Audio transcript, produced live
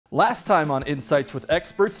Last time on Insights with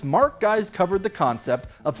Experts, Mark Guys covered the concept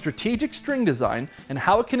of strategic string design and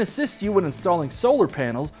how it can assist you when installing solar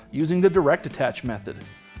panels using the direct attach method.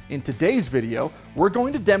 In today's video, we're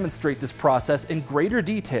going to demonstrate this process in greater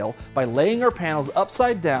detail by laying our panels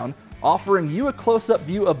upside down, offering you a close-up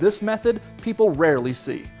view of this method people rarely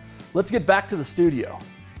see. Let's get back to the studio.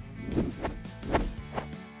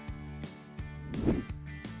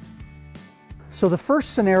 So the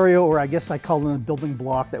first scenario, or I guess I call it a building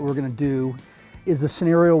block that we're going to do, is the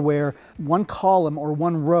scenario where one column or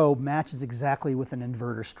one row matches exactly with an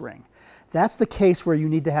inverter string. That's the case where you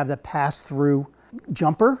need to have that pass-through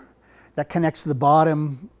jumper that connects to the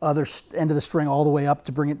bottom other end of the string all the way up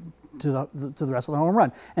to bring it to the rest of the home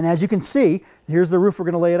run. And as you can see, here's the roof we're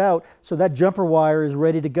going to lay it out. So that jumper wire is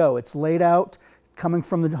ready to go. It's laid out coming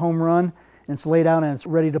from the home run, and it's laid out and it's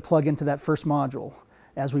ready to plug into that first module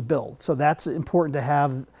as we build. So that's important to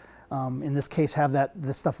have, in this case, have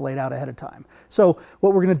this stuff laid out ahead of time. So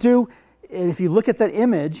what we're going to do, if you look at that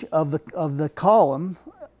image of the column,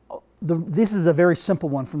 this is a very simple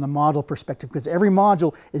one from the module perspective because every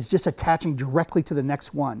module is just attaching directly to the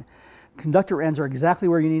next one. Conductor ends are exactly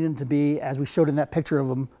where you need them to be, as we showed in that picture of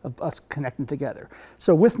them, of us connecting together.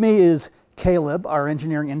 So with me is Caleb, our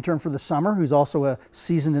engineering intern for the summer, who's also a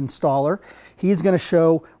seasoned installer. He's going to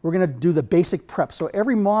show, we're going to do the basic prep. So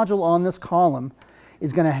every module on this column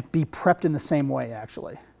is going to be prepped in the same way,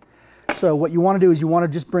 actually. So what you want to do is you want to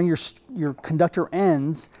just bring your conductor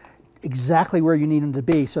ends exactly where you need them to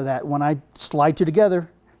be so that when I slide two together,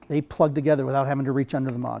 they plug together without having to reach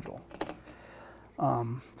under the module.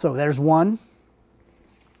 So there's one.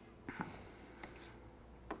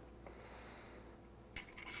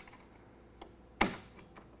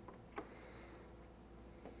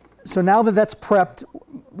 So now that that's prepped,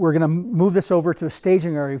 we're going to move this over to a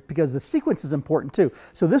staging area because the sequence is important too.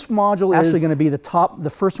 So this module is actually going to be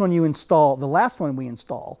the first one you install, the last one we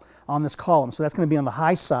install on this column. So that's going to be on the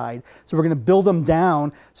high side. So we're going to build them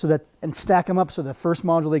down and stack them up so the first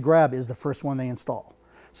module they grab is the first one they install.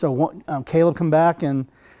 So Caleb come back, and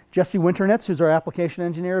Jesse Winternetz, who's our application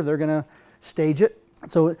engineer, they're going to stage it.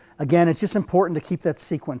 So again, it's just important to keep that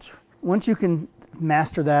sequence. Once you can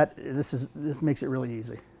master that, this makes it really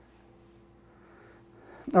easy.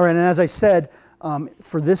 All right, and as I said,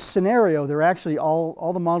 for this scenario, they're actually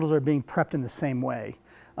all the modules are being prepped in the same way.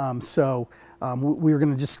 We're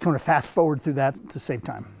going to just kind of fast forward through that to save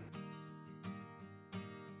time.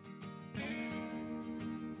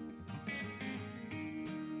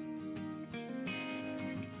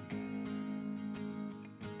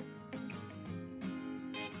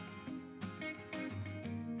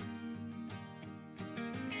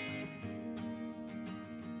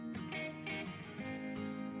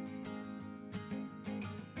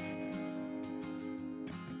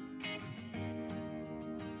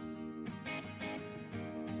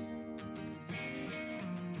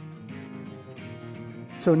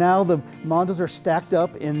 So now the modules are stacked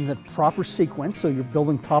up in the proper sequence. So you're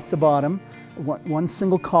building top to bottom, one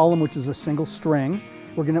single column, which is a single string.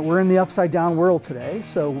 We're in the upside down world today.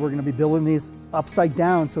 So we're going to be building these upside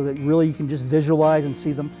down so that really you can just visualize and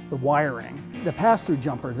see the wiring. The pass-through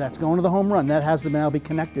jumper that's going to the home run, that has to now be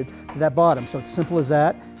connected to that bottom. So it's simple as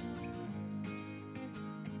that.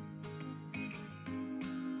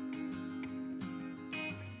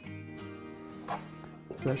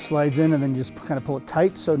 So that slides in and then you just kind of pull it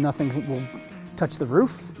tight so nothing will touch the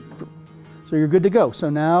roof. So you're good to go.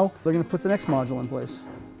 So now they're going to put the next module in place.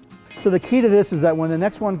 So the key to this is that when the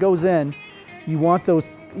next one goes in, you want to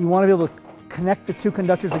be able to connect the two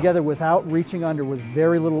conductors together without reaching under, with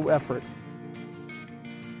very little effort.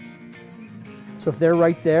 So if they're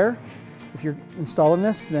right there, if you're installing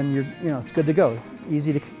this, then it's good to go.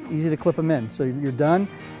 It's easy to clip them in. So you're done.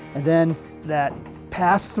 And then that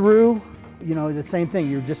pass through, the same thing.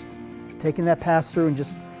 You're just taking that pass through and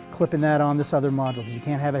just clipping that on this other module because you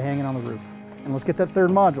can't have it hanging on the roof. And let's get that third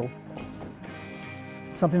module.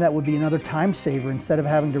 Something that would be another time saver, instead of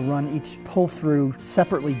having to run each pull through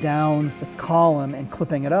separately down the column and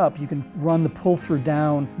clipping it up, you can run the pull through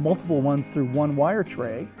down multiple ones through one wire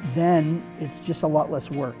tray. Then it's just a lot less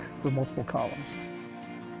work for multiple columns.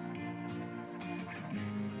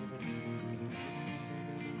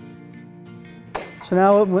 So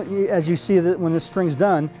now, as you see that when this string's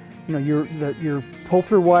done, your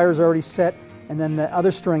pull-through wire is already set, and then the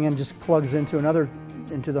other string end just plugs into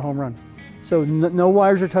the home run. So no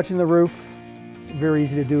wires are touching the roof. It's very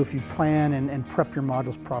easy to do if you plan and prep your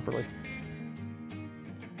modules properly.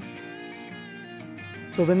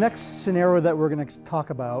 So the next scenario that we're going to talk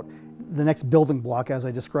about, the next building block as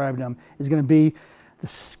I described them, is going to be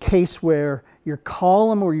this case where your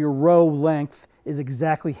column or your row length is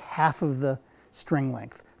exactly half of the string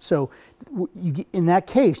length. So in that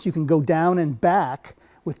case, you can go down and back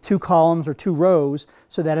with 2 columns or 2 rows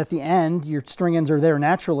so that at the end, your string ends are there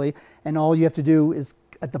naturally, and all you have to do is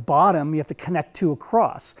at the bottom, you have to connect 2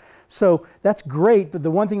 across. So that's great, but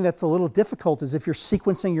the one thing that's a little difficult is if you're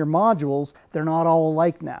sequencing your modules, they're not all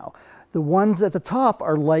alike now. The ones at the top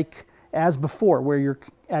are like as before, where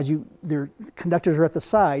their conductors are at the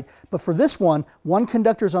side. But for this one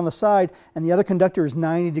conductor is on the side and the other conductor is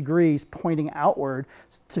 90 degrees pointing outward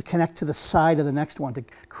to connect to the side of the next one to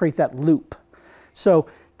create that loop. So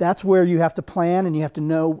that's where you have to plan, and you have to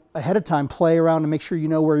know ahead of time, play around and make sure you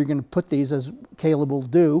know where you're going to put these, as Caleb will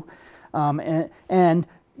do. And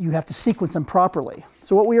you have to sequence them properly.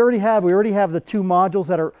 So what we already have the 2 modules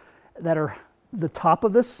that are the top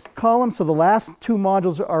of this column. So the last 2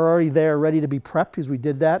 modules are already there, ready to be prepped, because we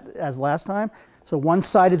did that as last time. So one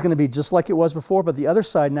side is going to be just like it was before, but the other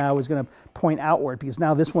side now is going to point outward, because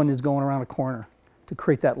now this one is going around a corner to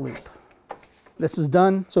create that loop. This is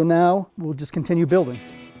done, so now we'll just continue building.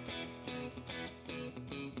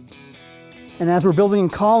 And as we're building in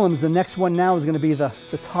columns, the next one now is going to be the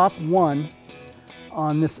top one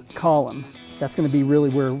on this column. That's going to be really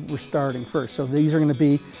where we're starting first. So these are going to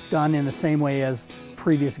be done in the same way as the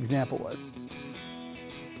previous example was.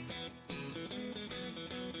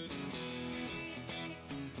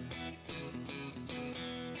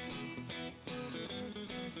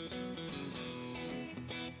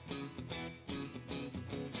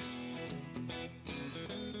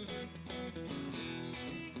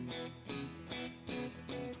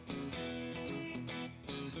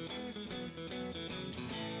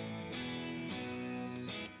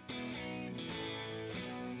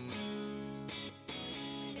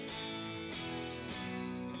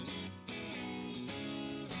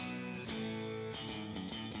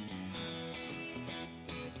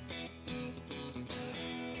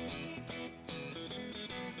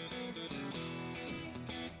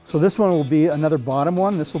 So this one will be another bottom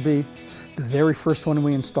one. This will be the very first one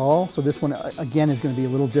we install. So this one, again, is going to be a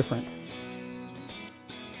little different.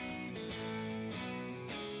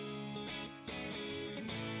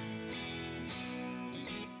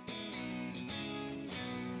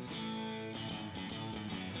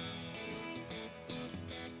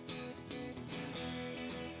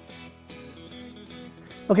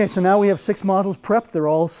 Okay, so now we have 6 modules prepped. They're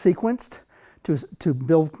all sequenced to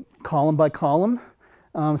build column by column.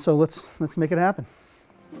 So let's make it happen.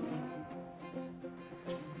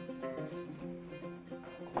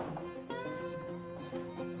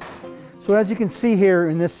 So as you can see here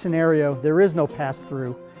in this scenario, there is no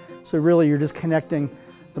pass-through. So really you're just connecting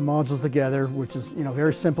the modules together, which is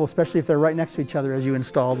very simple, especially if they're right next to each other as you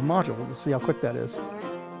install the module. Let's see how quick that is.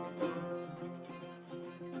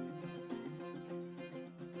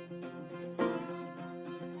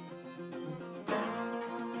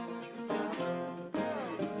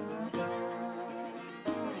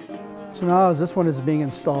 So now as this one is being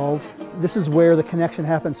installed, this is where the connection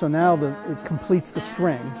happens. So now it completes the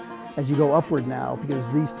string as you go upward now, because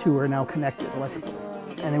these 2 are now connected electrically.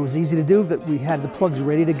 And it was easy to do, that we had the plugs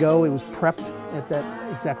ready to go. It was prepped at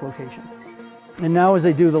that exact location. And now as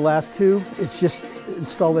they do the last 2, it's just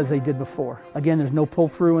installed as they did before. Again, there's no pull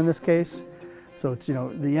through in this case. So it's,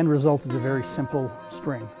 the end result is a very simple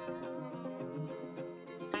string.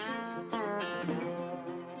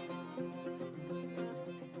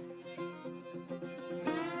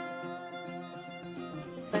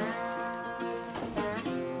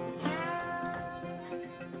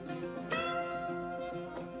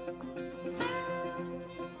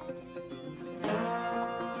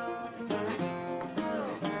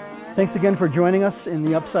 Thanks again for joining us in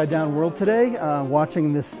the Upside Down world today,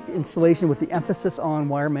 watching this installation with the emphasis on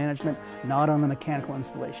wire management, not on the mechanical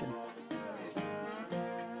installation.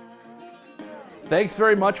 Thanks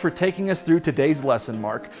very much for taking us through today's lesson,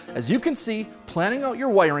 Mark. As you can see, planning out your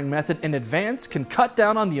wiring method in advance can cut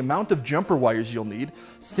down on the amount of jumper wires you'll need,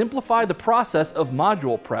 simplify the process of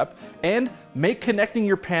module prep, and make connecting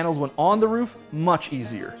your panels when on the roof much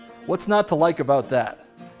easier. What's not to like about that?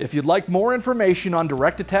 If you'd like more information on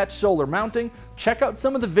direct attach solar mounting, check out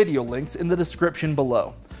some of the video links in the description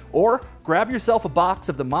below. Or grab yourself a box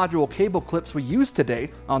of the module cable clips we used today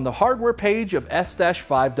on the hardware page of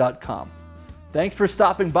s-5.com. Thanks for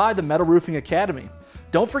stopping by the Metal Roofing Academy.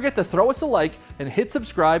 Don't forget to throw us a like and hit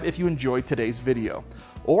subscribe if you enjoyed today's video.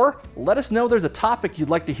 Or let us know there's a topic you'd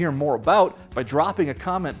like to hear more about by dropping a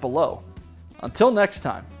comment below. Until next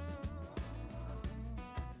time.